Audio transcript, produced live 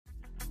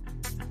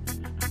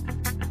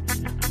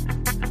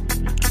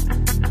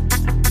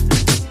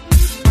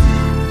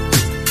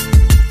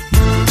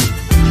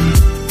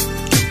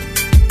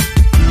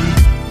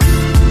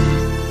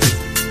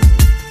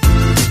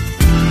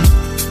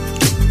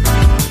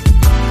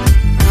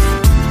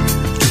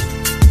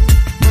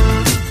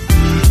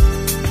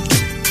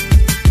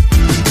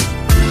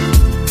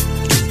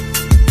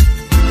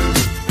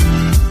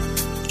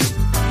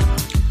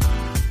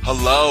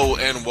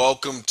and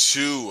welcome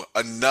to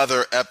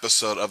another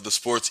episode of the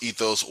Sports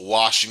Ethos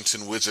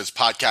Washington Wizards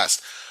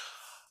podcast.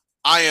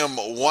 I am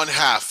one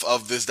half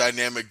of this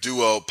dynamic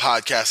duo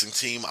podcasting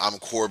team. I'm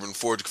Corban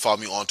Ford. You can follow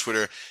me on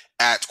Twitter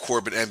at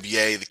Corban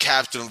NBA. The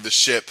captain of the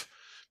ship,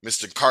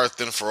 Mr.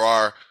 Carthan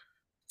Farrar.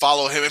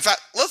 Follow him. In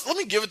fact, let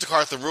me give it to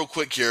Carthan real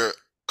quick here.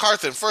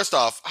 Carthan, first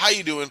off, how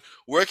you doing?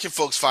 Where can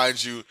folks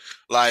find you?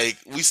 Like,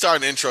 we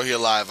start an intro here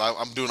live.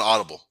 I'm doing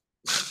Audible.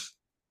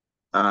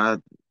 Uh,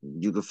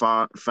 you can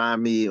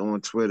find me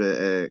on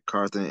Twitter at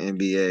Carthan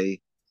NBA.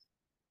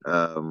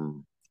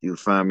 You can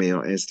find me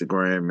on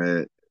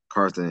Instagram at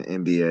Carthan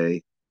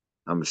NBA.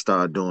 I'm gonna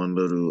start doing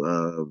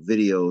little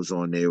videos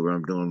on there where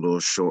I'm doing little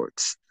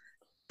shorts,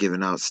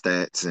 giving out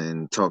stats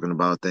and talking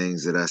about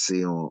things that I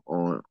see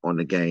on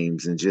the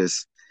games and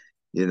just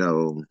you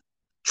know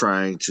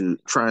trying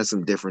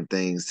some different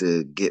things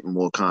to get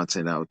more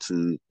content out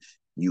to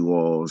you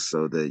all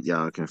so that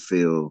y'all can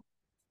feel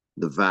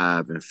the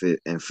vibe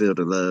and feel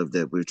the love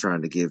that we're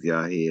trying to give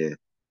y'all here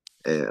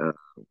at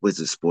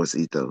Wizard Sports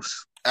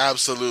Ethos.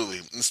 Absolutely.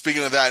 And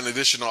speaking of that, in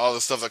addition to all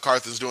the stuff that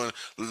Carthan's doing,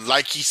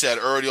 like he said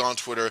already on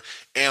Twitter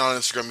and on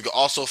Instagram, you can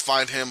also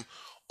find him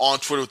on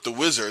Twitter with the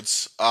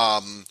Wizards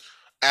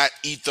at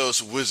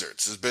Ethos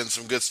Wizards. There's been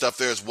some good stuff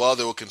there as well.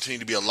 There will continue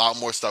to be a lot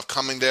more stuff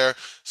coming there.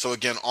 So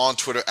again, on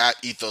Twitter at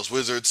Ethos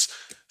Wizards.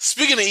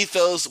 Speaking of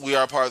Ethos, we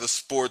are part of the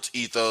Sports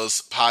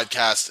Ethos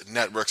podcast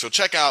network. So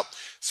check out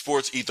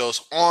Sports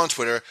Ethos on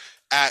Twitter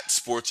at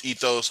Sports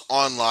Ethos,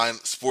 online,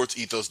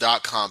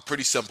 sportsethos.com.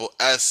 Pretty simple.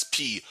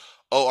 SPORTSETHOS.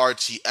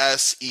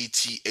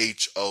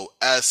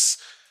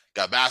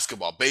 Got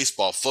basketball,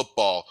 baseball,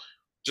 football,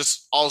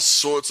 just all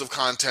sorts of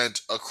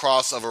content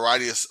across a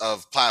variety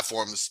of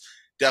platforms.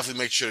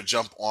 Definitely make sure to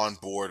jump on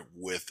board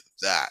with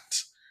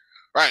that.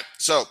 All right,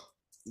 so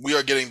we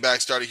are getting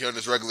back started here on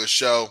this regular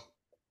show.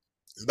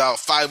 About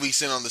 5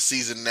 weeks in on the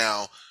season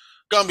now.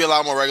 Gonna be a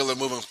lot more regular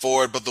moving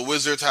forward, but the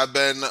Wizards have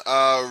been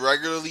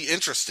regularly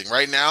interesting.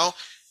 Right now,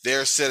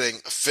 they're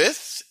sitting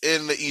fifth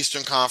in the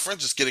Eastern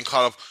Conference. Just getting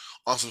caught up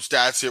on some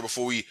stats here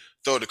before we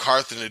throw it to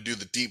Carthan to do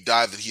the deep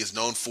dive that he is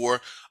known for.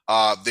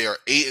 They are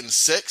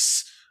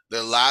 8-6.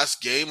 Their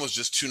last game was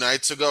just 2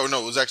 nights ago. Or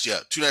no, it was actually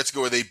 2 nights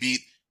ago where they beat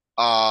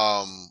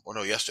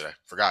yesterday.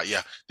 Forgot.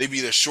 Yeah. They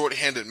beat a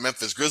shorthanded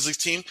Memphis Grizzlies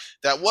team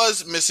that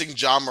was missing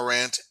John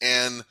Morant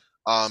and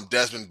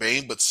Desmond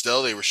Bain, but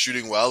still they were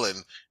shooting well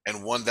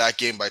and won that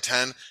game by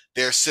 10.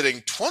 They're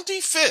sitting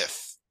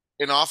 25th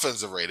in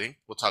offensive rating.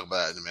 We'll talk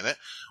about that in a minute.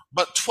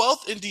 But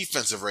 12th in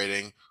defensive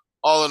rating.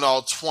 All in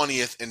all,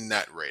 20th in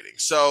net rating.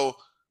 So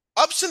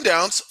ups and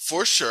downs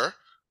for sure.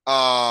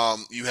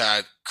 You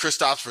had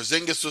Kristaps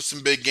Porzingis with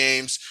some big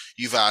games.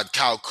 You've had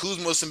Kyle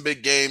Kuzma with some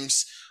big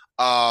games.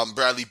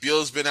 Bradley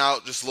Beal's been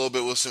out just a little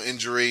bit with some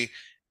injury.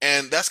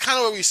 And that's kind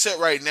of where we sit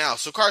right now.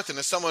 So Carthan,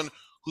 as someone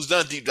who's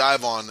done a deep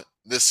dive on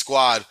this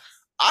squad,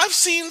 I've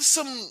seen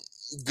some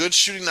good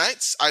shooting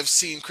nights. I've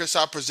seen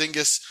Kristaps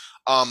Porzingis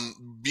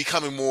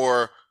becoming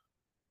more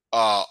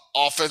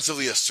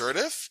offensively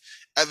assertive.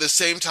 At the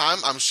same time,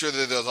 I'm sure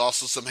that there's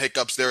also some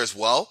hiccups there as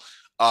well.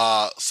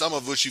 Some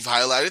of which you've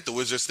highlighted. The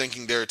Wizards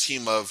thinking they're a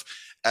team of,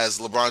 as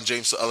LeBron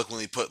James so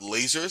eloquently put,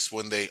 lasers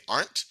when they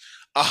aren't.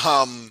 But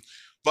I'm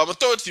going to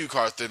throw it to you,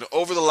 Carthan.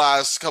 Over the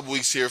last couple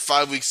weeks here,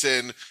 5 weeks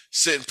in,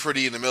 sitting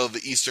pretty in the middle of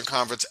the Eastern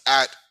Conference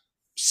at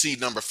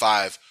seed number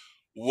 5.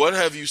 What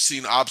have you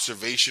seen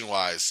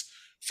observation-wise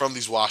from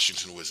these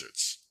Washington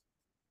Wizards?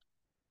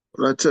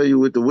 Well, I tell you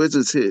what, the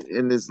Wizards hit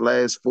in this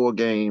last 4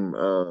 game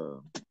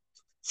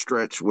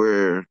stretch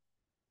where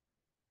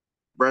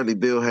Bradley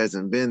Beal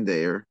hasn't been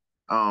there.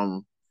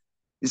 Um,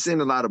 you've seen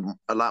a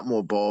lot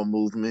more ball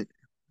movement.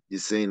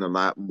 You've seen a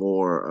lot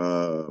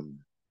more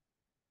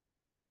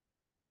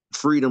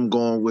freedom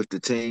going with the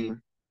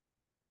team.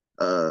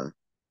 Uh,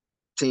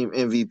 team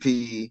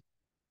MVP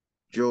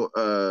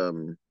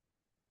Jordan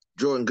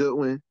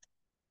Goodwin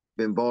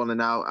been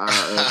balling out,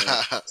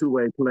 our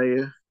two-way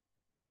player,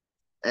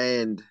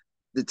 and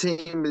the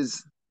team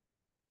is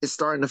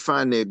starting to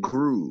find their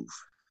groove.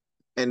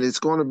 And it's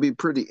going to be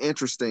pretty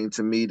interesting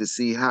to me to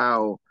see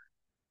how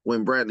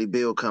when Bradley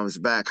Beal comes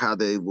back, how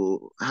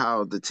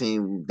the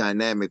team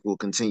dynamic will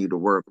continue to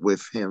work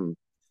with him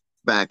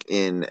back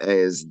in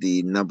as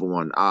the number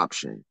one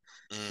option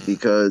Mm,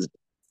 because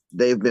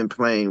they've been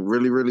playing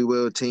really, really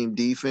well team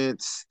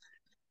defense.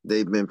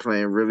 They've been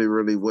playing really,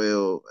 really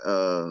well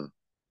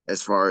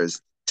as far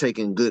as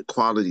taking good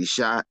quality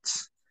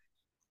shots.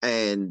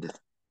 And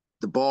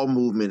the ball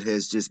movement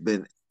has just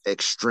been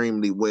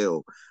extremely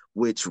well,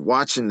 which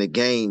watching the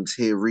games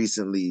here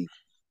recently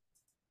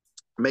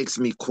makes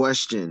me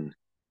question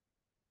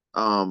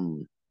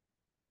um,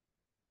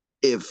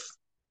 if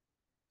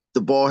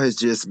the ball has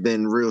just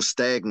been real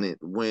stagnant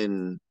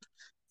when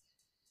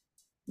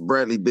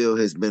Bradley Beal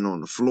has been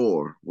on the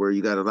floor, where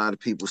you got a lot of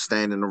people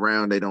standing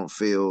around. They don't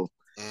feel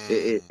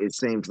mm. it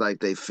seems like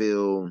they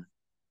feel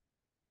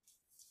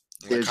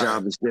Like their kind of,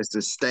 job is just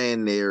to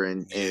stand there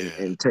and and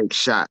yeah. and take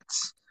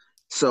shots.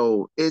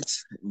 So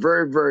it's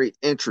very, very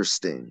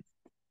interesting.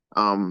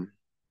 Um,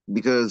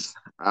 because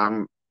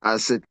I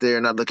sit there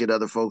and I look at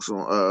other folks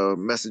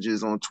on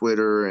messages on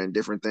Twitter and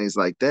different things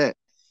like that,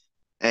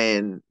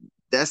 and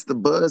that's the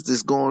buzz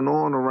that's going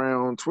on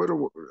around Twitter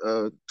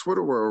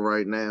world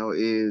right now.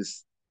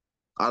 Is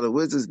are the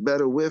Wizards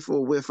better with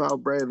or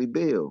without Bradley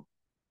Beal?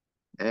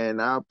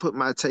 And I'll put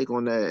my take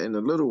on that in a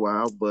little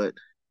while, but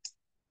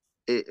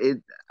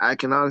it I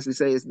can honestly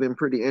say it's been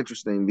pretty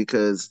interesting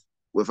because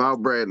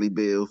without Bradley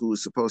Beal,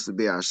 who's supposed to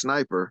be our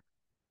sniper,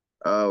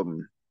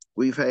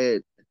 we've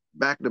had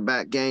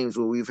back-to-back games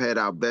where we've had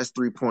our best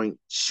three-point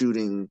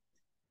shooting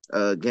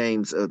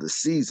games of the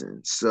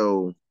season.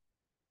 So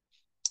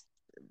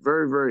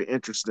very, very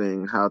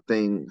interesting how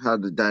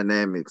the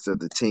dynamics of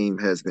the team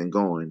has been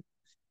going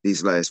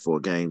these last four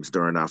games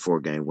during our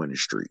four-game winning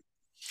streak.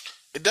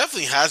 It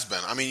definitely has been.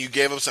 I mean, you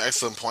gave up some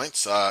excellent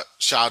points.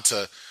 Shout out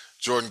to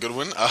Jordan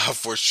Goodwin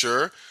for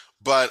sure.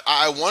 But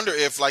I wonder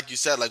if, like you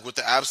said, like with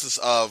the absence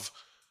of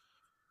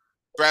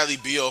Bradley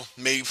Beal,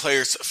 maybe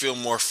players feel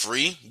more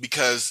free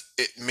because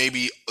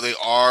maybe they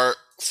are,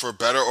 for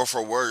better or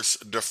for worse,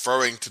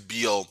 deferring to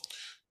Beal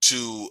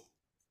to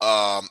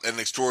an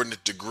extraordinary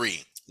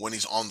degree when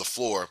he's on the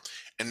floor.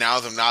 And now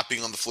them not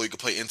being on the floor, you can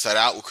play inside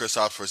out with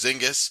Kristaps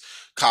Porzingis.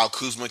 Kyle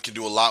Kuzma can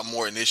do a lot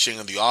more initiating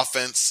on the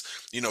offense.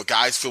 You know,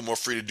 guys feel more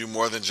free to do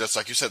more than just,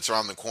 like you said,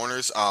 surround the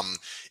corners.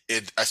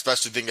 It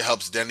especially think it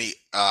helps Denny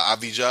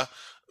Avdija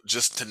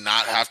just to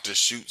not have to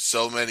shoot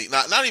so many,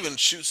 not even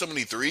shoot so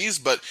many threes,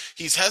 but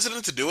he's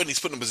hesitant to do it. And he's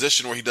put in a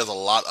position where he does a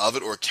lot of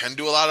it or can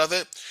do a lot of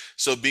it.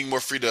 So being more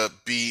free to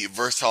be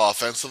versatile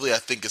offensively, I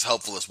think, is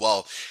helpful as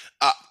well.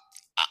 Uh,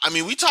 I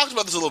mean, we talked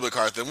about this a little bit,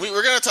 Carthan.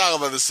 We're going to talk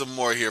about this some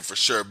more here for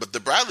sure. But the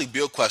Bradley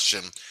Beal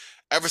question,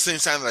 ever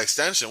since signing that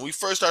extension, we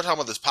first started talking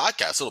about this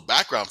podcast. A little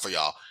background for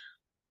y'all.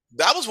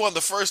 That was one of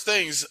the first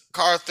things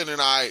Carthan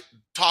and I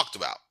talked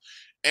about.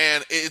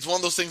 And it's one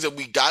of those things that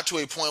we got to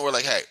a point where,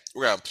 like, hey,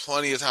 we're going to have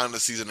plenty of time in the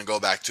season to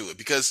go back to it.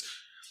 Because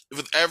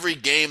with every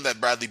game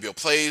that Bradley Beal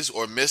plays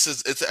or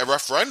misses, it's a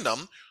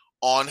referendum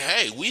on,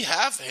 hey, we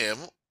have him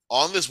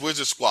on this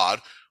Wizard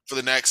squad for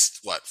the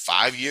next,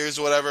 5 years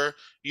or whatever,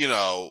 you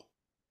know,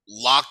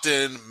 locked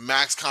in,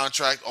 max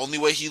contract. Only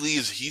way he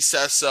leaves, he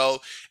says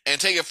so.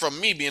 And take it from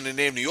me being a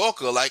native New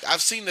Yorker, like,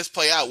 I've seen this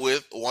play out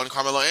with one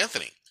Carmelo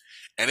Anthony.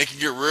 And it can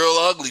get real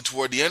ugly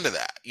toward the end of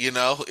that, you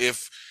know,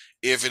 if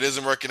it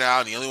isn't working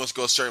out and he only wants to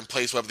go a certain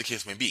place, whatever the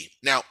case may be.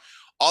 Now,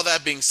 all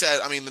that being said,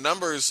 I mean, the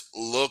numbers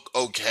look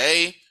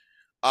okay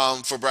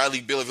for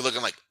Bradley Beal if you're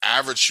looking like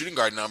average shooting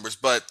guard numbers,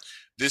 but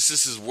this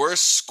is his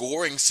worst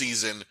scoring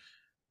season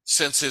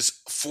since his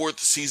fourth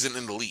season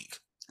in the league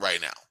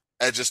right now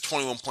at just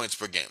 21 points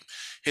per game.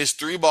 His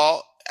three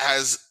ball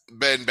has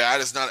been bad.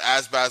 It's not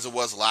as bad as it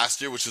was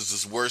last year, which is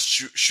his worst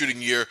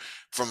shooting year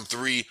from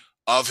three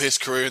of his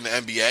career in the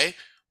NBA.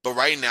 But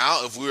right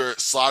now, if we were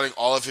slotting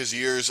all of his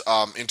years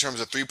in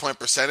terms of 3-point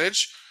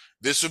percentage,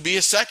 this would be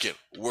his second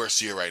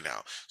worst year right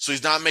now. So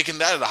he's not making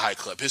that at a high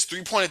clip. His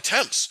 3-point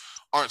attempts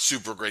aren't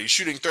super great. He's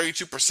shooting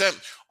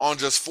 32% on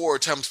just 4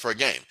 attempts per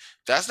game.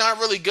 That's not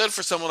really good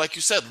for someone, like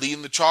you said,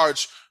 leading the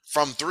charge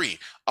from three.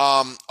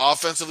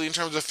 Offensively, in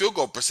terms of field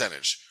goal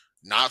percentage,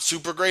 not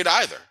super great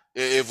either,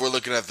 if we're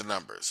looking at the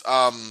numbers.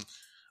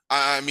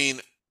 I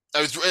mean,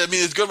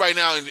 it's good right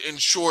now in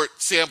short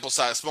sample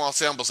size, small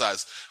sample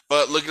size.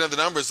 But looking at the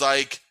numbers,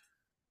 like,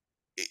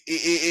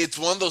 it's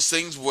one of those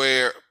things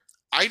where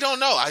I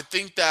don't know. I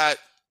think that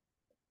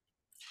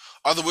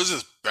are the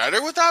Wizards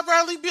better without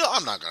Bradley Beal?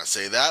 I'm not gonna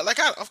say that. Like,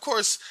 of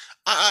course,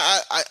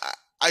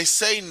 I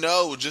say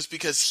no just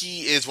because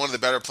he is one of the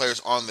better players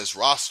on this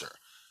roster.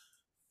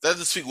 That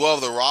doesn't speak well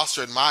of the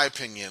roster, in my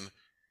opinion.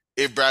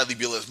 If Bradley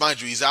Beal is,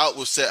 mind you, he's out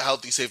with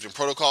healthy safety and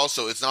protocol,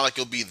 so it's not like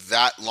it'll be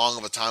that long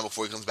of a time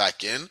before he comes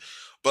back in.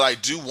 But I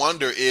do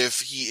wonder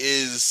if he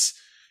is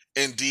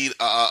indeed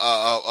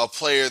a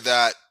player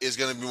that is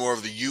going to be more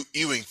of the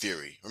Ewing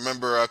theory.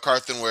 Remember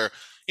Carthan, where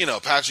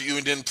Patrick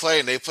Ewing didn't play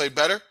and they played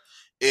better.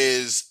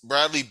 Is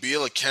Bradley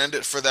Beal a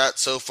candidate for that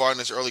so far in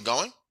this early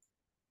going?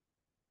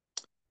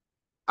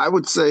 I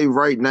would say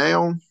right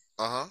now,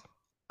 Uh huh.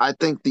 I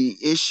think the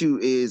issue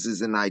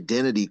is an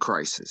identity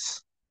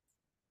crisis.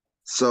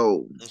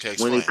 So Okay,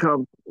 explain.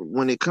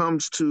 when it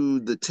comes to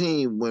the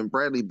team, when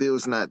Bradley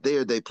Beal's not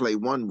there, they play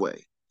one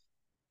way.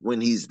 When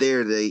he is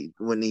there, they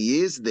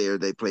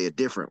play a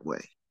different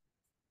way.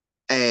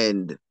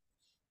 And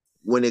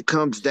when it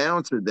comes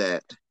down to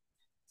that,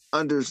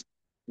 under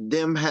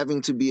them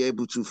having to be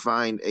able to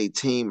find a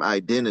team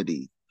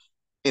identity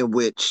in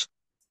which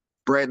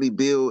Bradley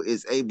Beal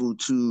is able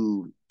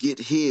to get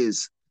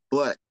his,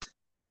 but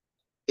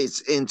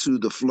it's into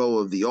the flow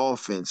of the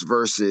offense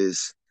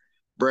versus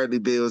Bradley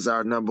Beal is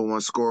our number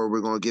one scorer. We're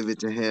going to give it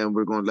to him.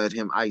 We're going to let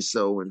him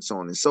ISO and so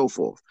on and so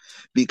forth.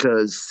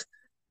 Because,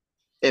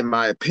 in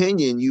my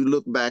opinion, you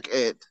look back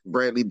at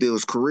Bradley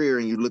Beal's career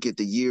and you look at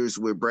the years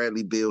where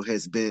Bradley Beal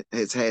has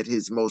had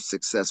his most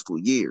successful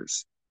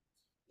years.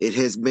 It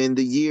has been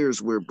the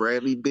years where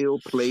Bradley Beal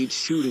played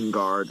shooting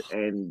guard,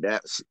 and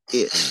that's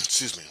it.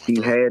 Excuse me, my He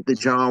throat. had the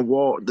Mm-hmm. John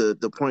Wall,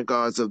 the point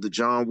guards of the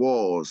John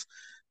Walls,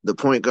 the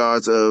point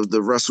guards of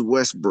the Russell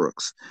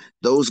Westbrooks,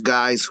 those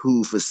guys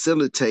who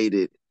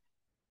facilitated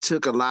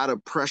took a lot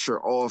of pressure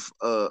off.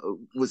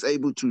 Was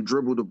able to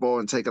dribble the ball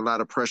and take a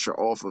lot of pressure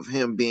off of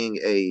him being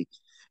a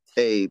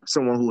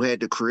someone who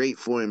had to create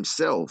for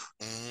himself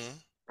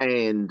Mm-hmm.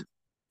 and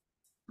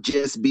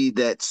just be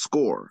that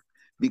scorer.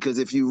 Because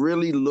if you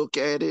really look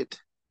at it,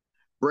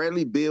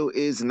 Bradley Beal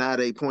is not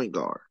a point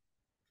guard.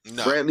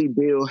 No. Bradley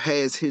Beal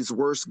has his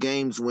worst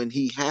games when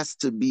he has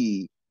to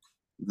be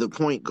the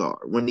point guard,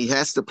 when he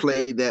has to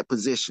play that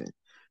position.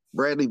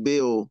 Bradley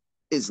Beal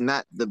is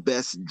not the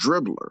best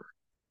dribbler.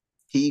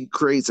 He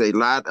creates a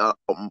lot of,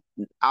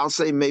 I'll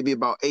say maybe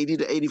about 80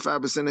 to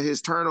 85% of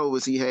his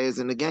turnovers he has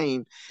in the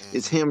game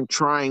is Mm-hmm. him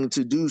trying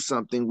to do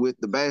something with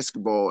the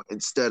basketball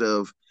instead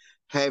of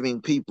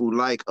having people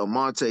like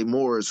Amante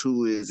Morris,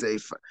 who has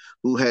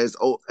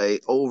a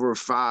over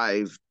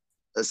 5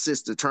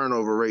 assist to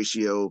turnover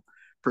ratio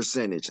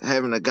percentage.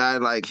 Having a guy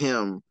like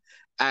him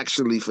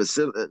actually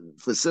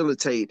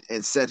facilitate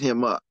and set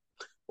him up,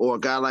 or a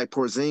guy like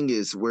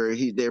Porzingis, where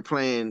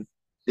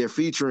they're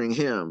featuring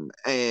him,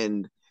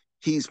 and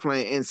he's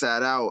playing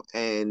inside out,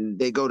 and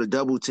they go to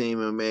double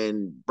team him,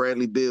 and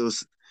Bradley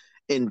Beal's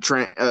in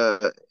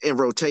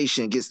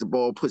rotation gets the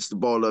ball, puts the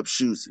ball up,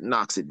 shoots,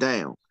 knocks it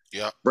down.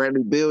 Yep.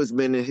 Bradley Beal has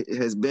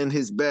been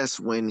his best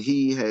when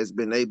he has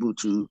been able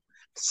to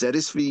set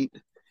his feet,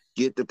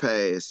 get the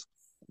pass,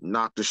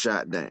 knock the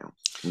shot down,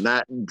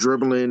 not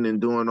dribbling and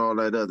doing all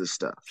that other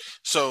stuff.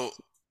 So,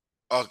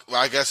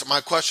 I guess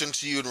my question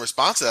to you in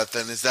response to that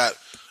then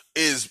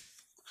is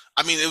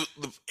I mean,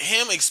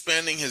 him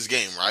expanding his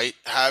game, right?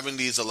 Having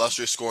these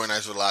illustrious scoring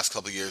nights over the last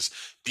couple of years,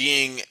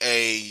 being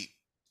a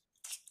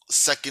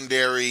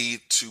secondary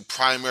to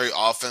primary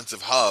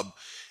offensive hub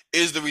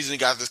is the reason he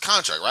got this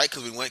contract, right?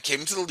 Because came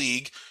into the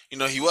league,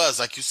 he was,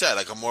 like you said,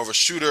 like a more of a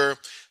shooter,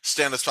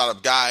 stand up, spot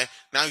up guy.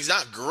 Now he's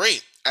not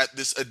great at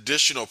this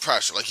additional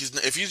pressure. Like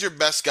if he's your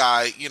best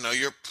guy,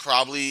 you're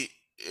probably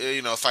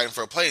fighting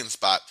for a playing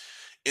spot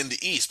in the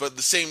East. But at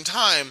the same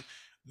time,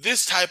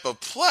 this type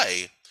of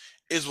play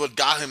is what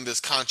got him this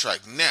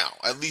contract now,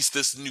 at least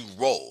this new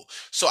role.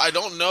 So I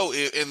don't know,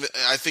 and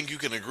I think you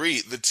can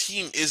agree, the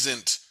team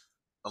isn't,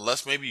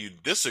 unless maybe you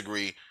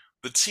disagree,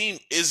 the team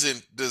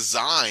isn't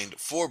designed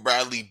for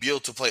Bradley Beal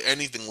to play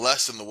anything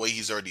less than the way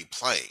he's already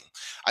playing.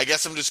 I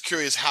guess I'm just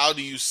curious, how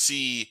do you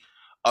see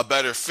a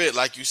better fit,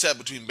 like you said,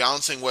 between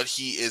balancing what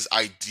he is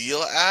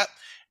ideal at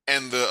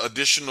and the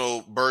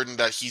additional burden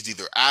that he's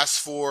either asked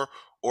for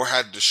or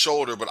had to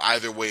shoulder, but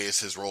either way is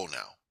his role now?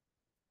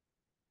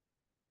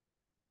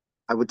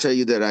 I would tell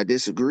you that I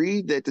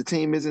disagree that the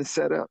team isn't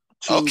set up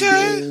to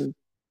Okay. being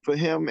for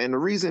him. And the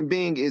reason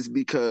being is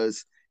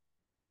because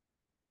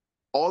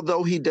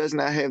although he does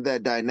not have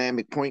that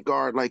dynamic point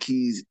guard like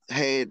he's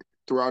had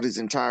throughout his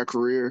entire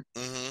career,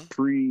 Mm-hmm.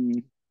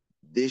 pre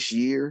this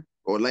year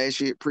or last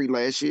year, pre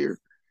last year,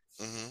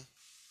 Mm-hmm.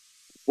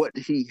 what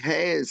he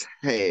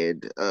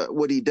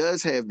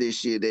does have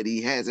this year that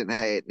he hasn't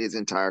had his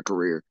entire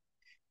career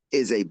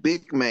is a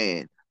big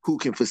man who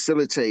can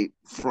facilitate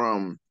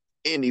from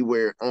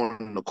anywhere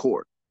on the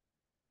court,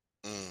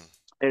 Mm.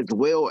 as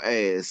well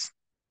as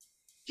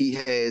he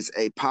has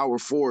a power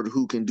forward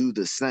who can do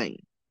the same.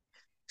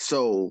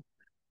 So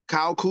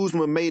Kyle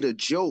Kuzma made a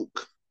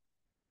joke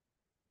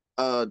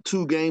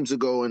 2 games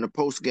ago in a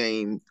post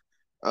game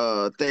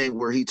thing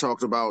where he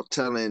talked about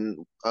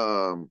telling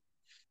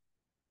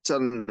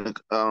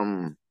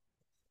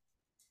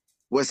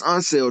Wes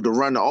Unseld to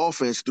run the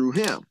offense through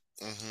him.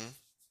 Mm-hmm.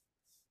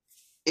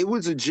 It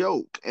was a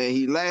joke and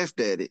he laughed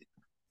at it,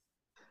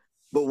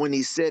 but when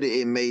he said it,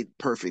 it made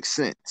perfect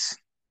sense.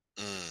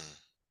 Mm.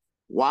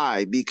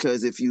 Why?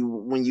 Because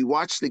when you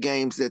watch the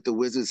games that the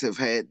Wizards have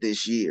had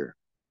this year,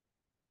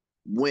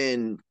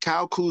 when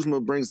Kyle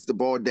Kuzma brings the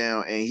ball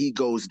down and he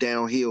goes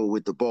downhill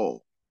with the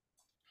ball,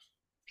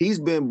 he's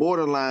been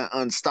borderline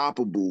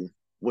unstoppable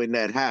when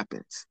that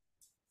happens.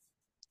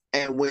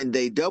 And when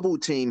they double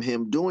team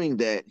him doing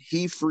that,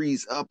 he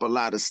frees up a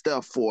lot of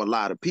stuff for a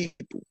lot of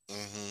people.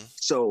 Mm-hmm.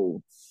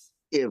 So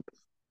if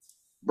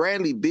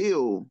Bradley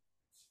Beal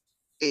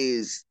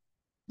is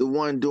the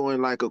one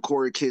doing like a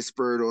Corey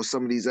Kispert or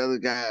some of these other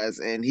guys,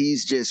 and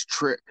he's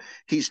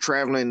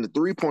traveling the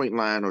 3 point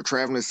line or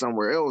traveling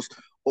somewhere else,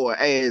 or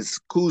as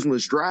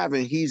Kuzma's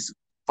driving, he's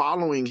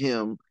following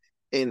him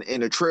in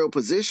a trail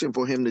position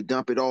for him to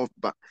dump it off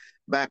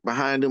back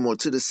behind him or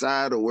to the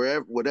side or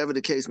wherever, whatever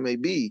the case may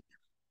be.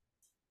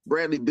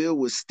 Bradley Beal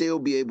would still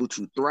be able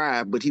to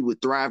thrive, but he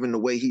would thrive in the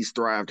way he's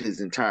thrived his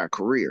entire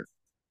career,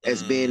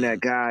 as being that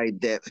Mm. guy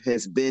that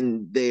has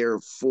been there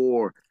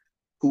for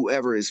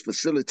whoever is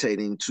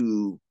facilitating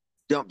to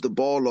dump the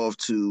ball off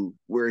to,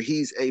 where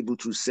he's able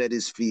to set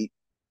his feet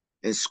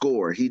and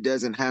score. He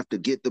doesn't have to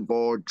get the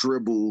ball,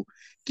 dribble,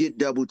 get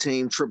double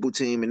team, triple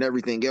team, and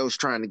everything else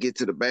trying to get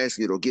to the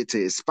basket or get to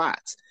his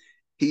spots.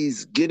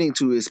 He's getting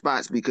to his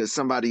spots because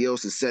somebody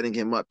else is setting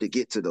him up to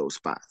get to those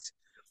spots,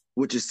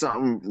 which is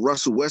something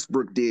Russell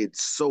Westbrook did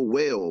so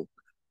well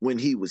when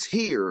he was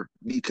here,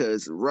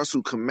 because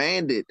Russell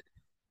commanded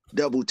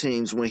double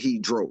teams when he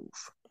drove.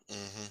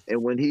 Mm-hmm.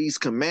 And when he's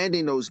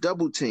commanding those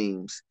double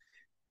teams,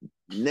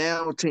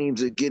 Now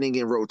teams are getting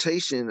in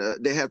rotation.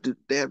 They have to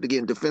get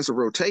in defensive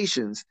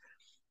rotations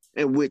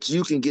in which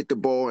you can get the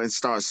ball and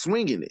start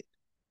swinging it.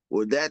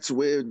 Well, that's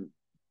where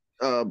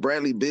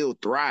Bradley Beal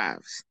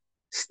thrives.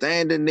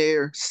 Standing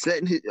there,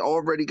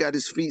 already got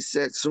his feet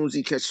set. As soon as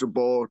he catches the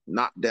ball,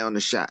 knock down the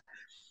shot,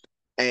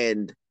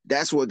 and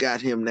that's what got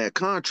him that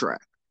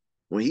contract.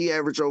 When he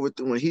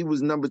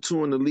was number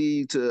two in the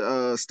league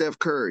to Steph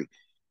Curry,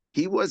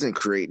 he wasn't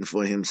creating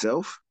for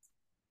himself.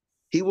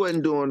 He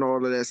wasn't doing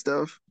all of that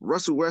stuff.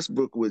 Russell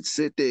Westbrook would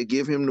sit there,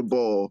 give him the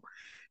ball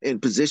in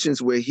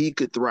positions where he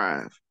could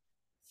thrive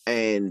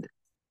and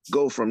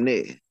go from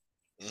there.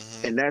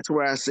 Hmm. And that's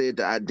why I said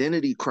the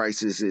identity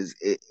crisis is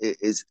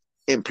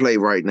in play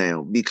right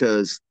now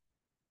because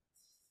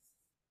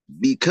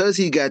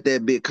he got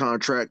that big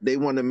contract. They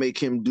want to make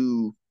him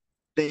do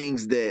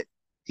things that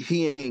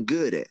he ain't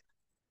good at,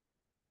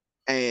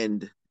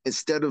 and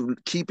instead of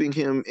keeping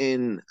him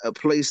in a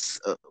place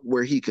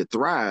where he could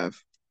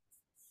thrive,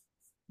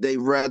 they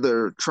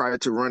rather try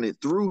to run it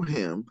through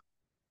him.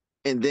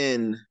 And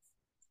then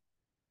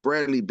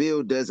Bradley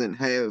Beal doesn't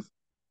have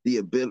the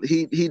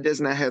ability. He does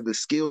not have the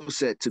skill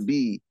set to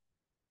be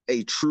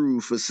a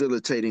true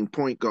facilitating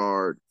point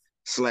guard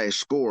slash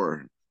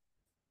scorer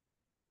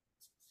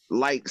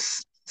like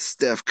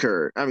Steph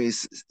Curry. I mean,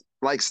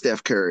 like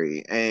Steph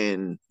Curry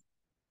and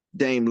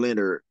Dame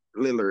Lillard,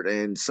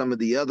 and some of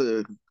the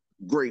other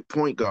great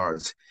point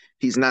guards.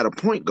 He's not a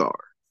point guard,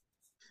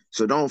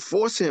 so don't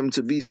force him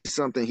to be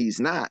something he's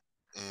not.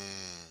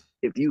 Mm.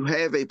 If you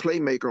have a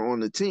playmaker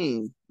on the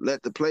team,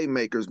 let the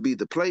playmakers be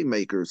the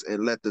playmakers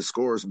and let the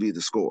scorers be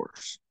the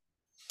scorers.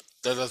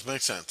 That does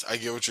make sense. I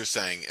get what you're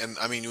saying. And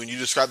I mean, when you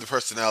describe the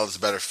personnel as a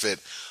better fit,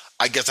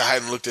 I guess I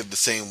hadn't looked at it the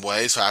same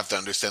way. So I have to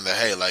understand that,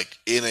 hey, like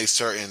in a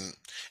certain,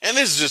 and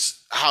this is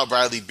just how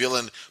Bradley Beal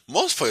and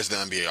most players in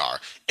the NBA are,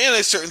 in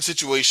a certain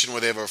situation where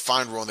they have a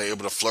fine role and they're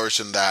able to flourish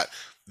in that,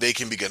 they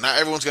can be good. Not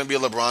everyone's going to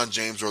be a LeBron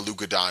James or a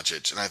Luka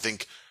Doncic. And I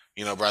think,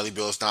 Bradley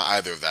Beal is not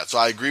either of that. So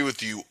I agree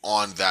with you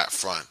on that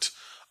front.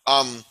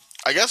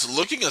 I guess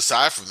looking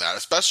aside from that,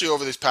 especially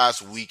over this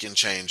past week and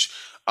change,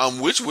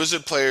 which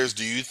Wizard players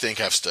do you think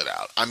have stood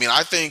out? I mean,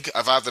 I think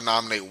if I have to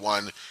nominate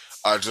one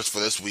just for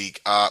this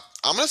week, I'm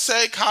going to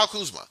say Kyle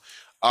Kuzma.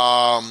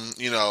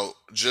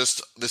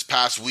 Just this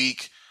past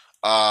week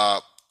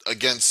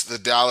against the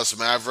Dallas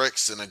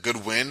Mavericks in a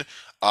good win,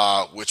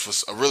 which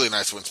was a really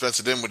nice win.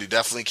 Spencer Dinwiddie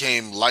definitely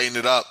came lighting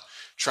it up,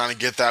 trying to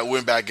get that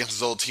win back against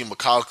his old team. But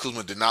Kyle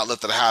Kuzma did not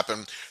let that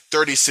happen.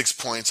 36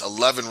 points,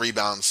 11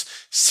 rebounds,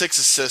 6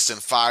 assists,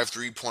 and 5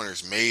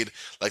 3-pointers made.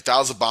 Like, that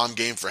was a bomb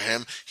game for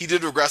him. He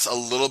did regress a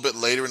little bit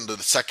later in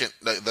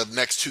the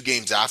next two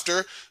games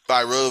after, but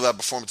I really love that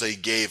performance that he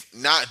gave,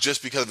 not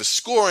just because of his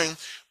scoring,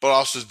 but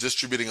also his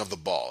distributing of the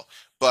ball.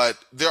 But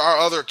there are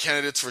other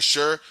candidates for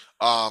sure.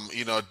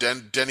 Denny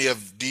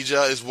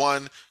Avdija is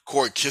one.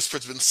 Corey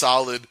Kispert's been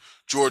solid.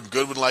 Jordan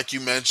Goodwin, like you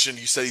mentioned,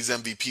 you said he's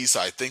MVP, so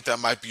I think that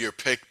might be your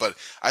pick. But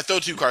I throw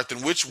to you,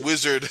 Carthan, which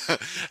Wizard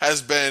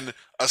has been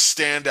a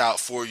standout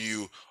for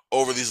you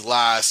over these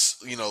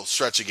last,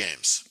 stretch of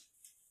games?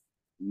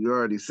 You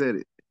already said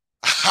it,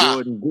 Ha!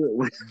 Jordan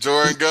Goodwin.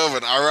 Jordan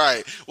Goodwin. All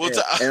right. Well,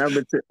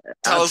 And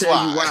tell I'll us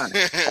tell you why.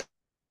 why.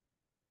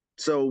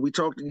 So we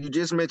talked. You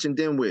just mentioned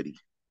Dinwiddie.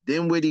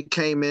 Dinwiddie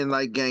came in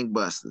like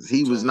gangbusters.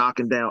 He was Totally.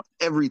 knocking down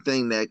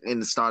everything that in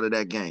the start of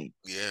that game.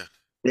 Yeah.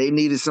 They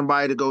needed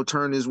somebody to go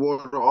turn his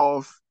water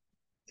off.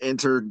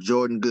 Enter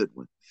Jordan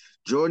Goodwin.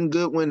 Jordan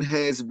Goodwin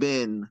has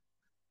been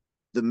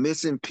the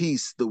missing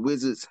piece the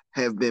Wizards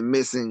have been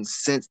missing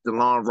since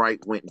DeLon Wright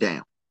went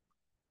down.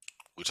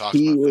 We talked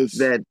He about is this.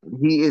 that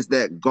he is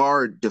that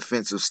guard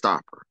defensive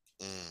stopper.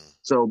 Mm,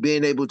 So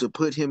being able to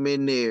put him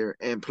in there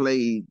and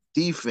play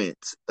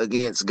defense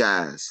against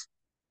guys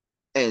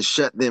and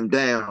shut them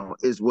down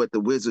is what the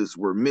Wizards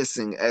were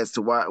missing as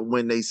to why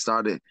when they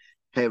started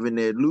having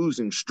their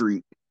losing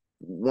streak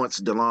once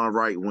DeLon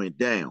Wright went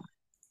down.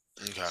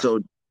 okay.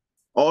 So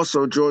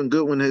also Jordan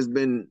Goodwin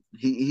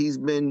he's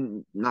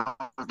been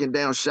knocking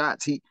down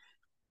shots. He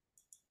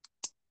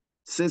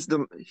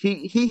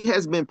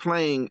has been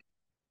playing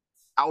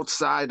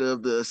outside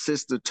of the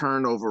assist to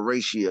turnover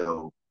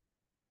ratio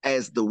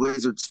as the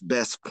Wizards'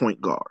 best point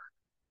guard.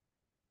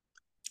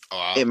 Oh,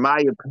 wow. In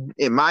my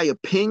in my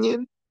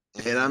opinion,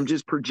 and Mm-hmm. I'm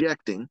just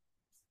projecting,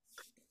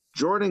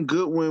 Jordan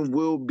Goodwin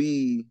will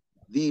be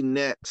the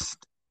next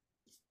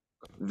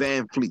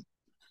Van Fleet,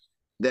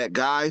 that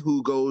guy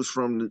who goes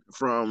from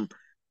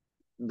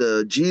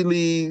the G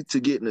League to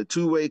getting a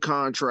two-way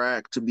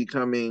contract to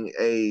becoming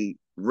a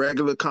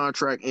regular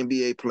contract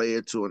NBA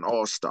player to an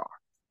all-star.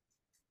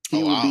 Oh,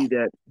 He will wow. be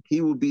that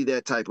he will be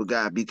that type of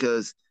guy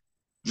because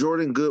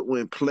Jordan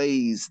Goodwin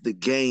plays the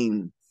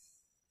game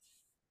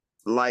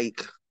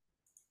like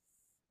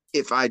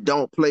if I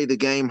don't play the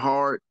game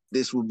hard,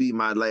 this will be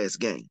my last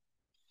game.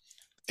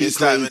 He It's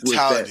that plays with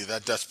that mentality,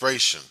 that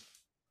desperation.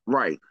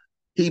 right.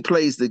 He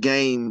plays the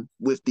game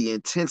with the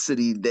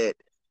intensity that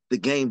the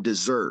game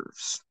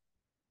deserves.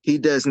 He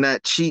does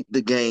not cheat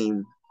the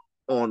game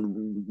on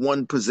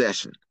one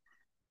possession.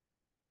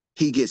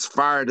 he gets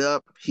fired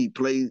up. He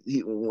plays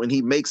when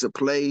he makes a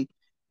play.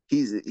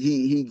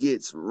 He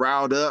gets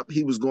riled up.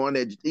 He was going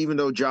at even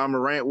though John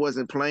Morant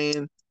wasn't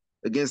playing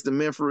against the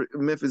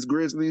Memphis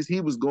Grizzlies,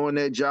 he was going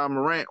at John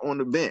Morant on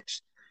the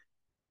bench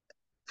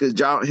because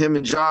him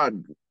and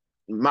John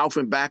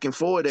mouthing back and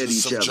forth at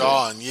Just each some other.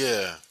 John,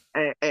 yeah.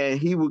 And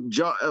he would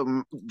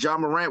John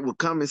Morant would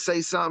come and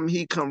say something.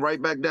 He'd come right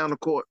back down the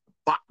court,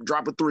 bop,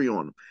 drop a three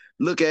on him.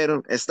 Look at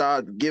him and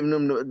start giving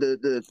him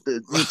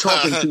the you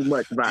talking too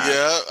much vibe.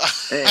 Yeah.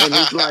 And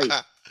it's like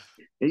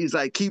he's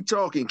like, keep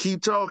talking,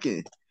 keep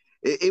talking.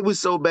 It was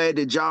so bad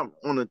that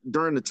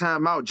during the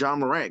timeout,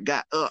 John Morant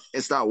got up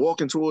and started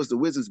walking towards the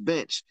Wizards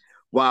bench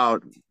while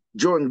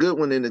Jordan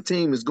Goodwin and the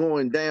team is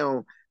going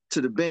down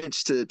to the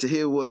bench to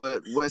hear what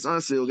Wes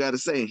Unseld got to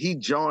say. And he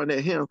jawing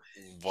at him,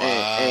 Wow.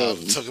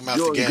 and Took him out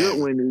the Jordan game.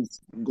 Goodwin is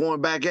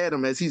going back at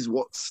him as he's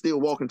still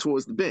walking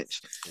towards the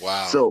bench.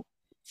 Wow. So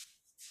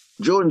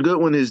Jordan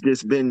Goodwin has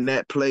just been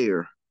that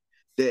player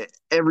that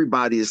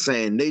everybody is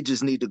saying they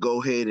just need to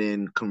go ahead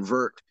and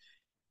convert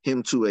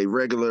him to a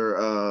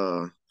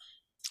regular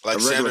Like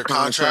standard contract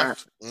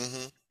contract?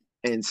 Mm-hmm.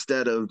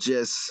 instead of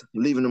just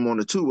leaving him on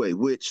a two-way,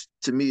 which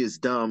to me is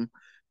dumb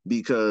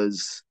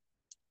because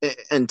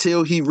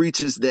until he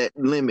reaches that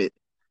limit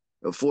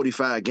of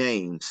 45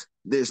 games,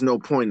 there's no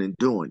point in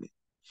doing it.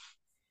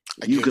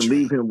 I You get what can you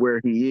leave mean. him where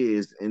he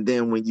is, and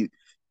then when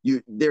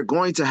they're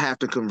going to have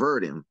to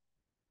convert him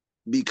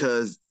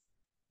because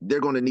they're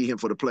going to need him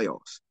for the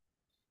playoffs.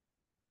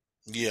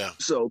 Yeah.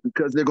 So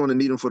because they're going to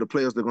need him for the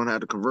playoffs, they're going to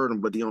have to convert him.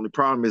 But the only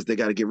problem is they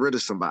got to get rid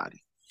of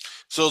somebody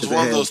So it's because they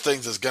one of have those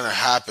things that's going to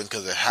happen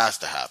because it has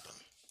to happen.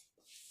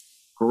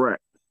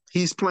 correct.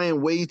 He's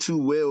playing way too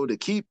well to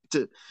keep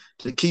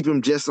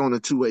him just on a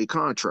two-way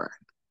contract.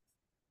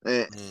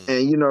 And Mm.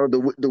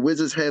 and the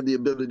Wizards have the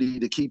ability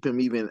to keep him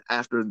even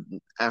after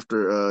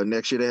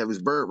next year. They have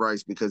his bird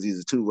rights because he's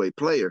a two-way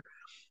player,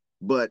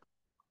 but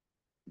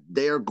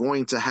they're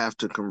going to have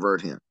to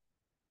convert him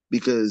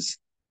because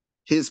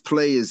his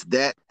play is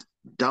that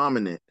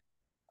dominant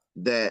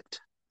that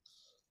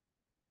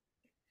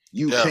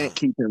you Yeah. can't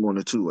keep him on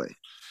a two-way.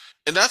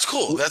 And that's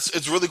cool.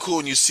 It's really cool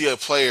when you see a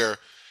player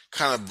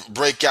kind of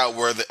break out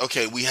where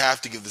okay, we have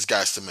to give this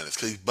guy some minutes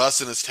because he's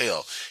busting his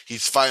tail.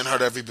 He's fighting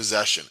hard every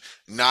possession,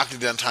 knocking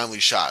down timely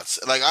shots.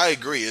 Like I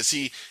agree. Is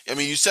he? I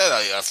mean, you said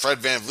Fred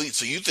VanVleet,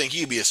 so you think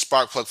he'd be a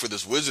spark plug for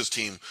this Wizards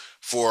team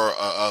for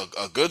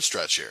a good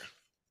stretch here?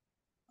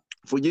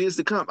 For years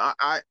to come.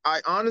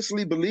 I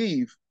honestly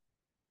believe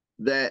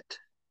that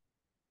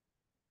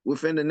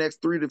within the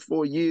next 3 to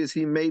 4 years,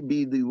 he may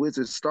be the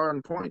Wizards'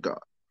 starting point guard.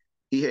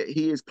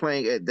 He is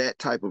playing at that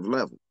type of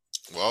level.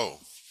 Whoa,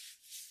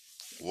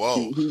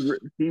 whoa.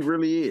 He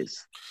really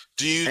is.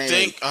 Do you And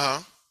think? Uh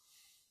huh.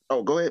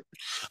 oh, go ahead.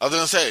 I was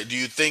gonna say, do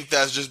you think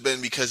that's just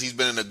been because he's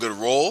been in a good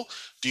role?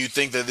 Do you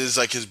think that this is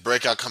like his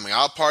breakout coming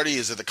out party?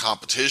 Is it the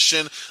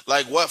competition?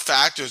 Like, what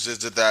factors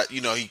is it that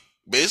he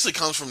basically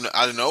comes from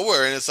out of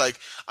nowhere? And it's like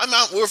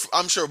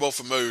I'm sure we're both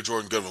familiar with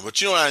Jordan Goodwin, but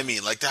you know what I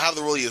mean. Like to have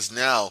the role he is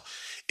now,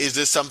 is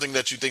this something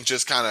that you think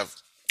just kind of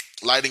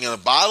lighting in a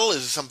bottle? Is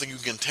it something you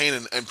can contain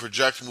and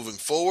project moving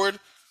forward?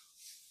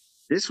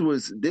 This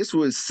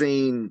was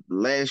seen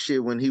last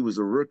year when he was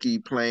a rookie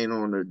playing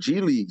on a G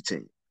League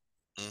team.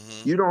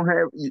 Mm-hmm. You don't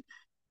have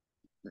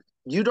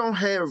you don't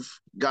have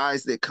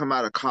guys that come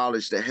out of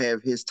college that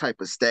have his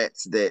type of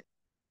stats that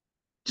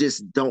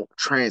just don't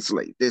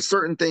translate. There's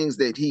certain things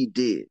that he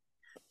did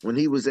when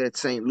he was at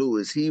St.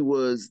 Louis. He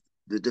was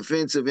the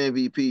defensive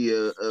MVP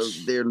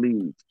of their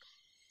league.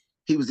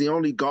 He was the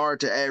only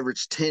guard to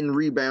average 10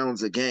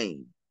 rebounds a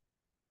game.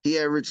 He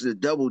averaged a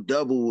double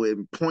double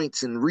in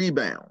points and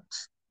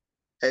rebounds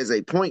as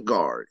a point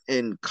guard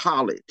in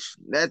college.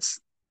 That's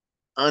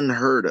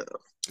unheard of.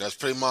 That's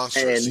pretty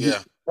monstrous. And he,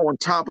 Yeah. on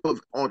top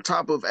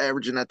of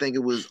averaging, I think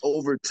it was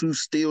over 2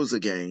 steals a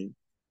game,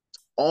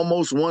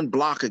 almost 1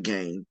 block a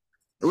game.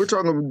 And we're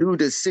talking about a dude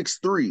that's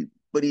 6'3",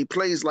 but he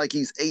plays like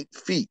he's 8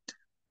 feet.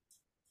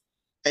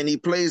 And he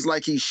plays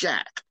like he's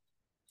Shaq.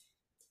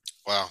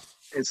 Wow.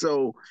 And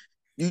so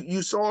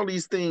you saw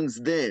these things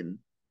then,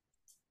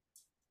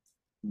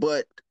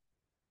 but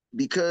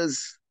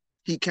because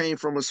he came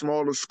from a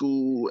smaller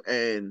school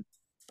and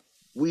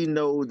we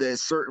know that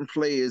certain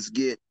players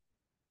get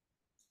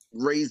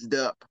raised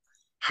up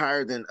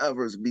higher than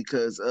others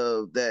because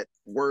of that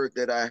word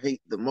that I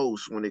hate the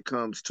most when it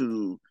comes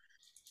to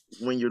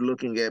when you're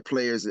looking at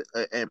players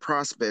and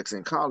prospects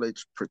in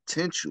college,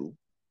 potential.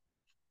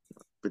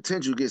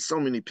 Potential gets so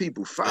many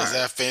people There's fired.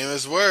 that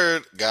famous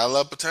word. Gotta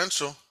love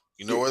potential.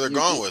 You know You, where they're you,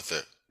 going with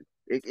it.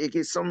 it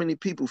gets so many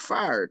people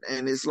fired,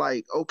 and it's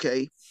like,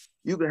 okay,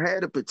 you can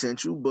have the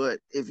potential, but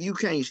if you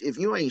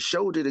ain't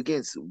showed it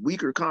against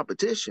weaker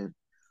competition,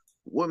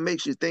 what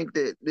makes you think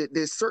that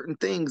there's certain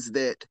things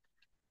that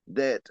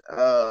there's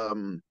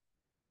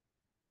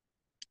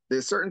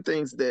certain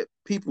things that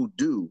people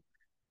do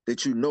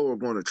that are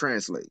going to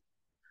translate.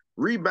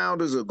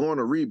 Rebounders are going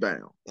to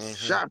rebound. Mm-hmm.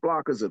 Shot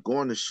blockers are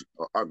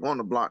going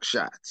to block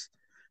shots.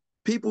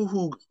 People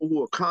who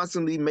are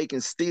constantly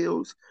making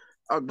steals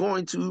are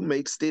going to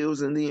make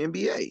steals in the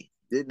NBA.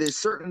 There's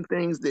certain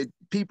things that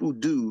people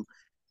do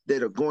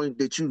that are going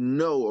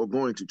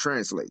to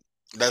translate.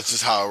 That's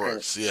just how it And,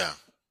 works. Yeah.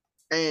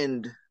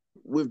 and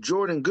with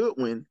Jordan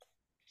Goodwin,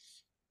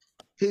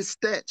 his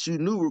stats you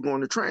knew were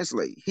going to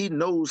translate. He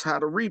knows how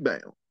to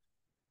rebound.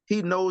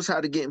 He knows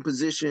how to get in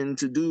position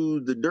to do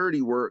the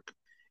dirty work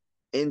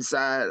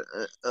inside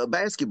a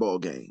basketball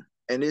game.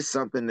 And it's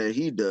something that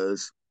he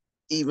does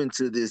even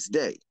to this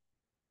day,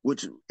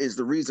 which is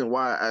the reason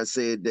why I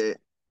said that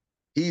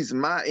he's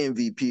my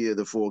MVP of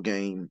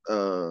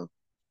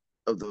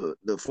the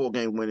the 4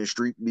 game winning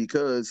streak,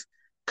 because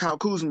Kyle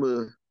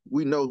Kuzma,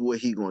 we know what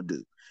he gonna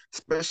do.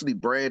 Especially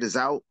Brad is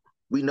out.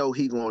 We know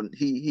he gonna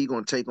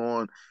take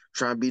on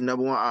trying to be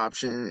number one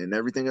option and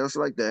everything else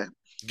like that.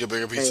 Get a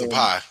bigger piece of the And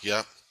pie.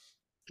 Yep.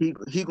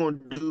 he gonna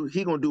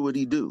do what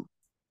he do.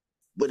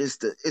 But it's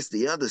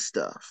the other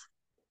stuff.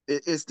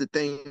 It's the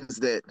things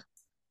that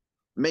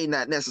may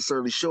not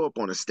necessarily show up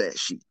on a stat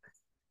sheet.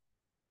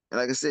 And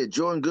like I said,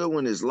 Jordan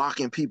Goodwin is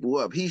locking people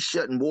up. He's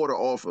shutting water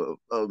off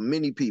of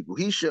many people.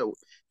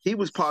 He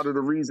was part of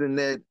the reason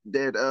that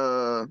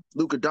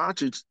Luka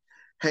Doncic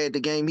had the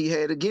game he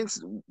had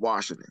against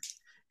Washington.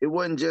 It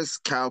wasn't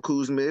just Kyle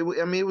Kuzma.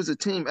 It was a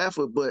team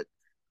effort. But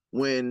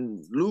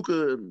when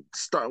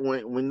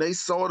when they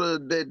saw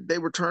that they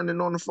were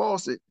turning on the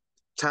faucet,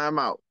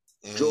 timeout.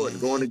 Jordan,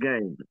 go in Hmm. the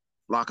game,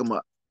 lock him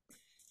up,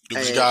 Do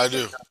what you and gotta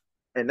do.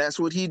 and that's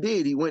what he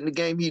did. He went in the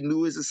game. He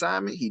knew his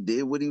assignment. He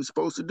did what he was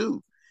supposed to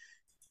do.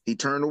 He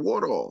turned the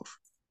water off.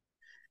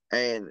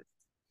 And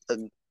uh,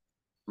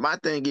 my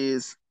thing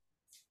is,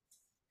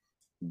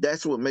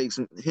 that's what makes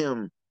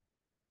him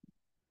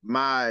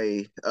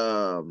my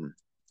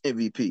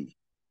MVP.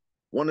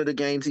 One of the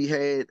games he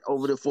had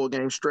over the 4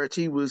 game stretch,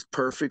 he was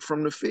perfect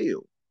from the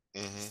field.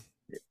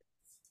 Hmm.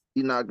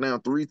 He knocked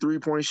down 3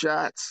 3-point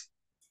shots.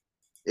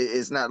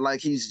 It's not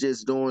like he's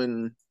just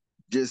doing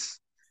just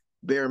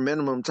bare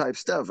minimum type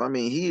stuff. I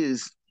mean, he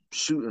is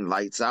shooting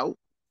lights out.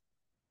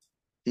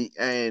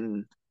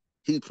 And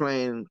he's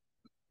playing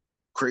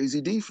crazy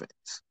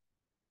defense.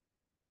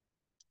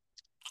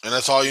 And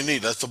that's all you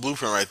need. That's the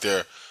blueprint right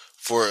there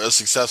for a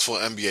successful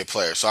NBA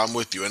player. So I'm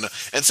with you. And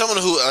someone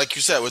who, like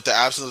you said, with the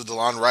absence of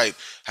DeLon Wright,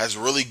 has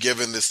really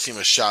given this team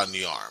a shot in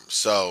the arm.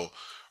 So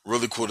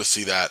really cool to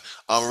see that.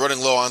 We're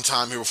running low on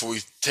time here before we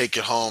take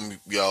it home,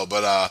 yo.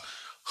 But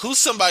who's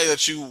somebody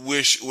that you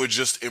wish would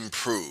just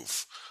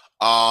improve?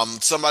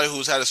 Somebody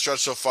who's had a stretch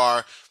so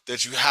far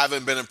that you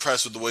haven't been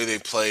impressed with the way they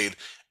played,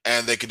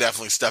 and they could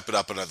definitely step it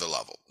up another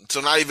level. So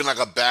not even like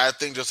a bad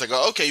thing, just like,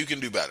 oh, okay, you can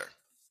do better.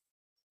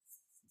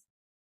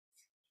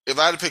 If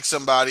I had to pick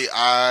somebody,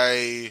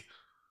 hmm,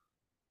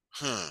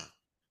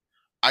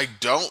 I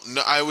don't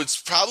know. I would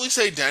probably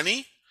say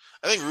Denny.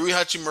 I think Rui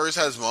Hachimura's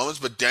has moments,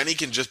 but Denny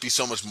can just be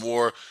so much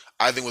more.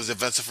 I think with his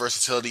defensive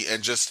versatility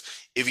and just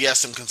if he has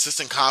some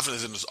consistent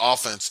confidence in his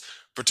offense,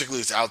 particularly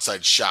his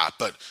outside shot.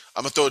 But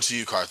I'm gonna throw it to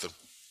you, Carthan.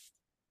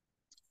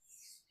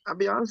 I'll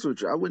be honest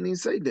with you, I wouldn't even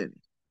say Denny.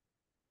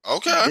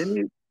 Okay.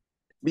 Denny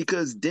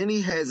because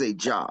Denny has a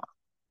job.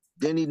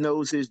 Denny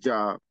knows his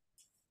job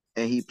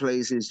and he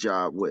plays his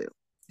job well.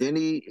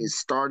 Denny is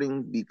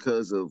starting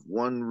because of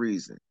one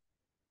reason.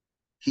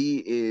 He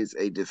is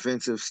a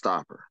defensive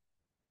stopper.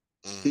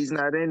 Mm-hmm. He's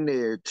not in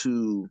there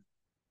to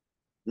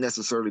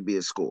necessarily be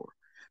a scorer.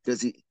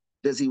 Does he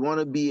does he want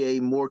to be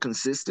a more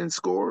consistent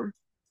scorer?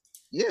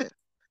 Yeah.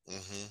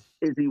 Mm-hmm.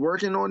 Is he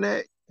working on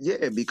that?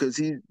 Yeah, because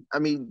I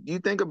mean, you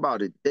think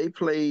about it. They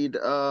played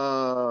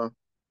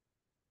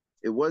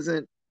it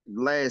wasn't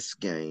last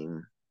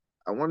game.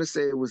 I want to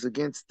say it was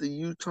against the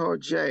Utah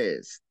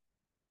Jazz.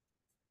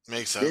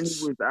 Makes Then he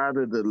sense. was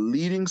either the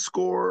leading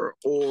scorer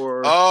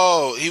or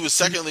Oh, he was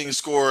he second leading was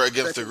scorer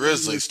against the second leading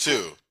Grizzlies scorer.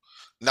 too.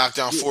 Knocked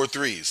down Yeah, 4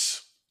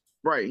 threes.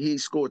 right. He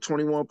scored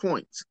 21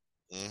 points.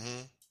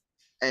 Mm-hmm.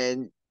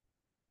 And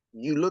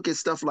you look at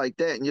stuff like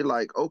that and you're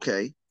like,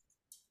 okay,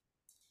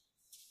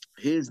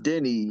 here's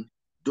Denny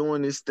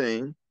doing this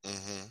thing.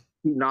 Mm-hmm.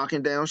 He's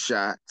knocking down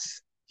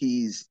shots.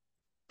 He's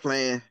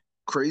playing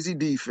crazy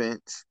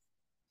defense.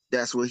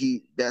 That's what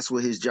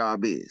his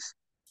job is.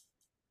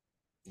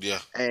 Yeah.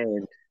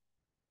 And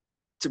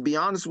to be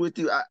honest with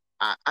you,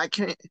 I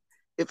can't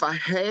if I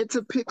had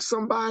to pick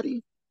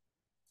somebody,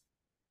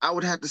 I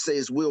would have to say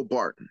it's Will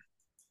Barton.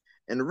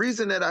 And the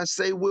reason that I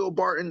say Will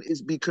Barton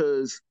is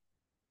because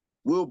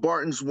Will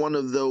Barton's one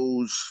of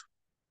those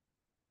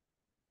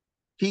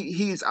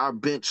he's our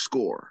bench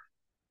scorer.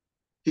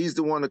 He's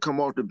the one to come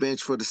off the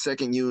bench for the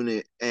second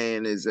unit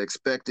and is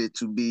expected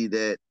to be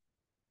that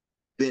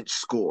bench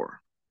scorer.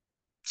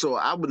 So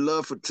I would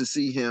love to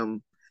see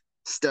him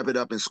step it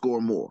up and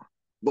score more.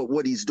 But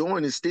what he's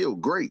doing is still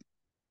great.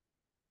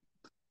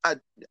 I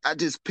I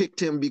just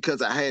picked him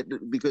because I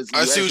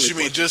you see asked me what a you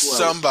mean. question Just who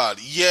I would.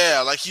 somebody.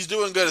 Yeah, like he's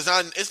doing good.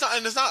 And it's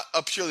not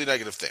a purely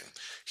negative thing.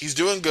 He's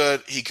doing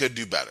good. He could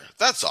do better.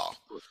 That's all.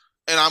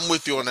 And I'm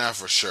with you on that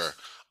for sure.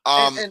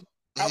 Um And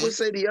I mhm. would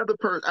say the other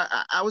person,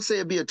 I would say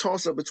it'd be a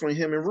toss up between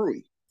him and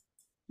Rui,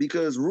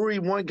 because Rui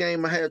one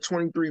game I had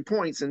 23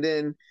 points, and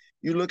then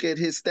you look at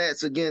his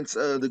stats against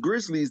the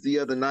Grizzlies the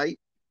other night.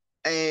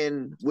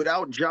 And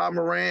without Ja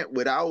Morant,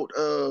 without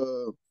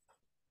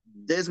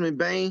Desmond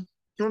Bain,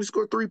 he only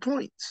scored 3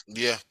 points.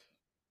 Yeah.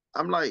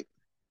 I'm like,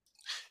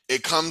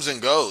 It comes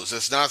and goes.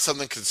 It's not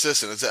something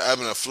consistent. It's an ebb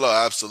and a flow,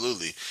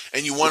 absolutely.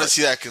 And you want to right,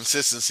 see that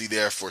consistency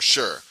there for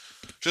sure.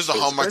 Just the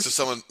hallmarks of especially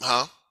someone,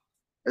 huh?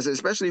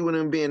 especially when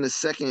him being the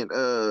second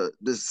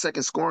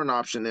scoring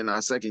option in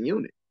our second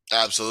unit.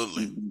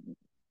 Absolutely. You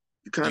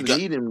You kind of got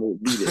need him to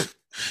be there.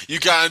 you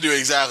kind of do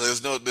exactly.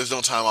 There's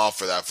no time off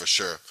for that for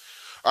sure.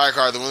 All right,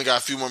 Carter. We only got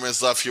a few more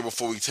minutes left here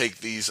before we take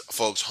these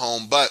folks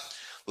home. But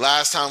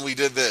last time we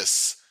did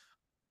this,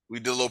 we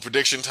did a little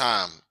prediction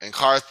time, and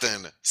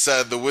Carthan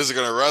said the Wizards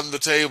are going to run the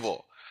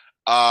table.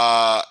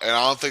 And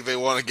I don't think they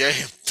won a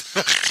game.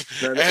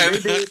 Now, and they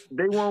did.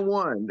 They won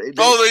one. They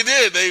oh, they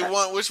did. They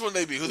won. Which one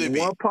they beat? Who they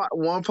beat?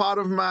 one part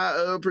of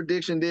my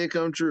prediction did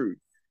come true.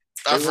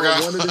 I They won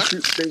forgot. one of the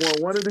two. They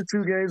won one of the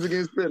two games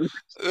against Philly.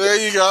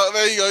 There you go.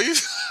 There you go.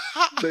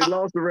 They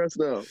lost the rest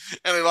of them.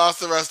 And they lost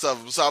the rest of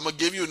them. So I'm gonna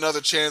give you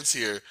another chance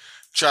here.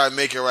 Try and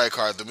make it right,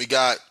 Carthan. We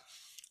got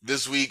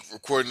this week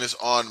recording this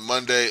on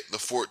Monday, the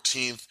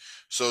 14th.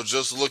 So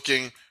just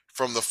looking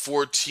from the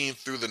 14th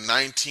through the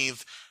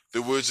 19th,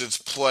 the Wizards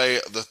play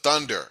the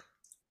Thunder,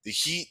 the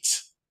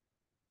Heat,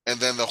 and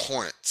then the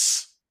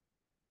Hornets.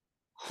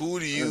 Who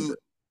do you,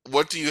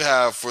 what do you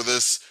have for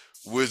this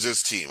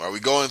Wizards team? Are we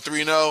going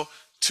 3-0,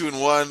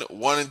 2-1,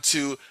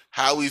 1-2?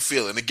 How are we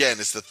feeling? Again,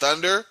 it's the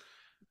Thunder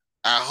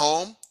at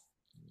home,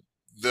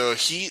 the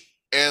Heat,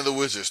 and the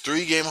Wizards.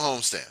 3-game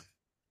homestand.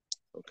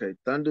 Okay,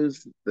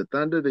 the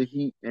Thunder, the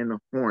Heat, and the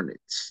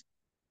Hornets.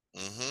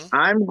 Mm-hmm.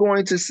 I'm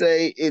going to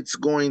say it's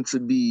going to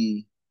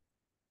be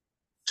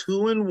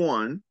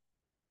 2-1,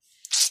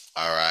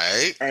 All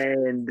right.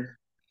 and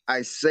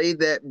I say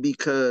that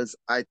because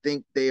I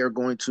think they are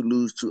going to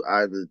lose to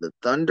either the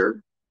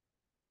Thunder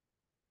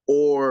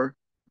or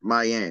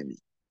Miami.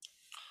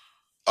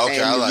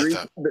 Okay, I And the like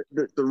reason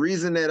that. the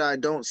reason that I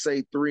don't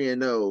say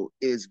 3-0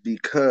 is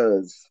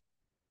because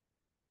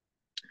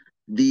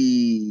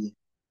the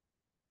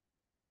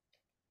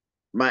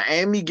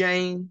Miami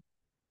game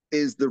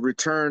is the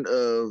return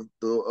of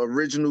the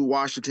original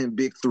Washington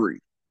Big Three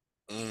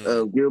Mm,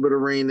 of Gilbert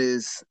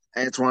Arenas,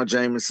 Antoine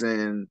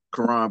Jameson,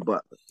 Karan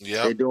Butler.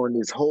 yep. They're doing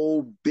this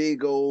whole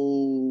big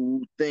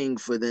old thing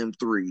for them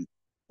three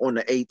on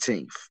the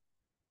 18th.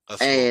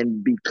 Let's go.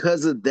 And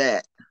because of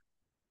that,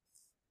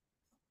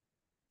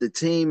 the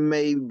team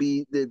may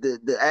be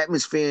the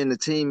atmosphere and the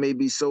team may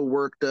be so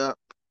worked up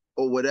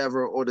or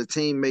whatever, or the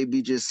team may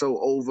be just so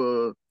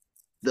over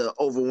the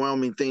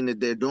overwhelming thing that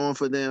they're doing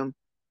for them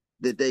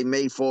that they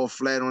may fall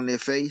flat on their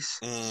face.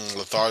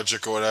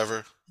 Lethargic or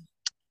whatever.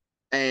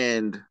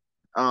 And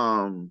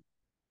um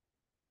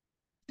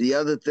the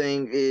other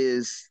thing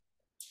is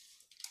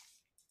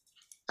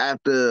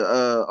after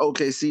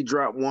OKC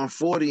dropped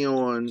 140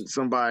 on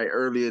somebody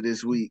earlier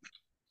this week,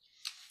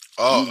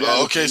 you got Oh,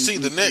 to okay. See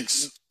the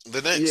Knicks.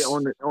 The yeah Knicks.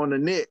 on the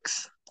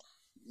Knicks.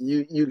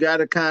 You got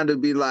to kind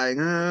of be like,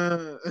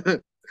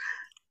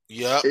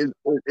 Yep. is,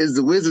 is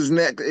the Wizards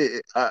next?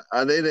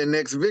 Are they the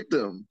next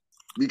victim?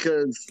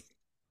 Because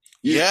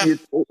Yeah. you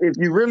if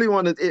you really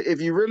want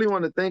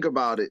to think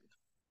about it,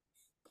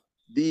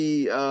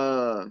 the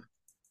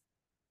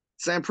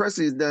Sam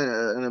Presti has done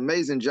an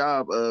amazing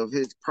job of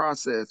his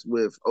process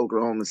with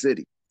Oklahoma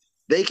City.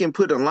 They can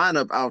put a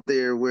lineup out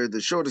there where the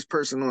shortest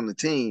person on the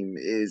team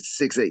is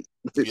 6'8".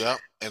 Yep.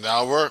 And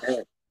that'll work.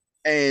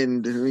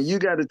 And when you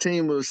got a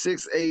team of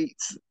 6'8"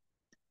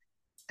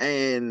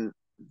 and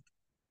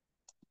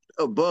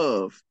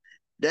above,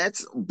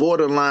 that's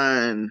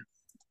borderline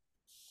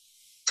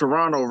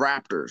Toronto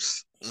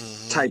Raptors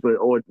Mm-hmm.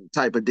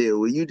 type of deal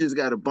where you just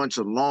got a bunch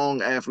of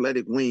long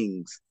athletic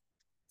wings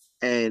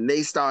and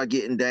they start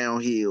getting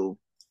downhill.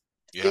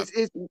 Yep.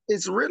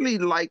 It's really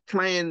like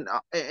playing.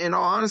 In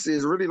all honesty,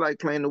 it's really like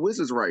playing the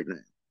Wizards right now.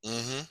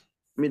 Mm-hmm.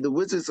 I mean, the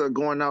Wizards are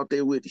going out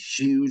there with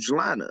huge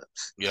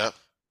lineups, Yep.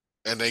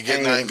 And they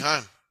getting that in and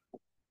kind.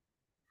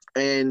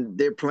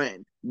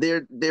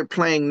 they're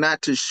playing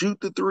not to shoot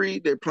the three.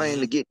 They're playing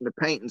Mm-hmm. to get in the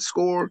paint and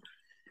score.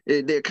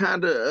 They're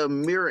kind of a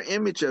mirror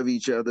image of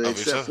each other, Of each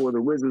except other. for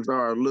the Wizards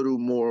are a little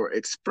more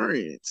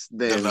experienced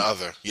Than the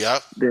other.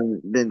 Yep.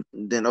 than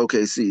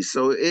OKC.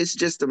 So it's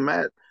just a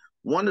matter.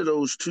 One of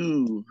those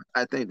two,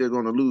 I think they're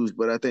going to lose,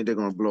 but I think they're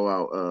going to blow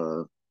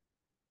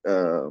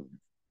out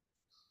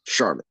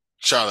Charlotte.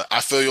 Charlotte, I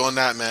feel you on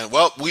that, man.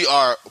 Well, we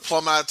are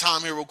plumb out of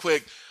time here, real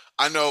quick.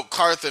 I know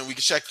Carthan. We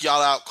can check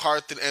y'all out.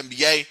 Carthan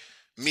NBA,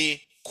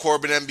 me,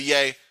 Corban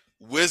NBA,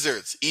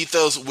 Wizards,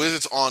 Ethos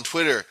Wizards on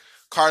Twitter.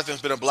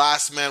 Carthan's been a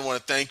blast, man. Want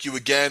to thank you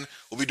again.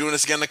 We'll be doing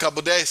this again in a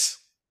couple days.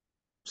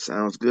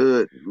 Sounds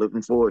good.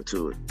 Looking forward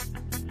to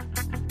it.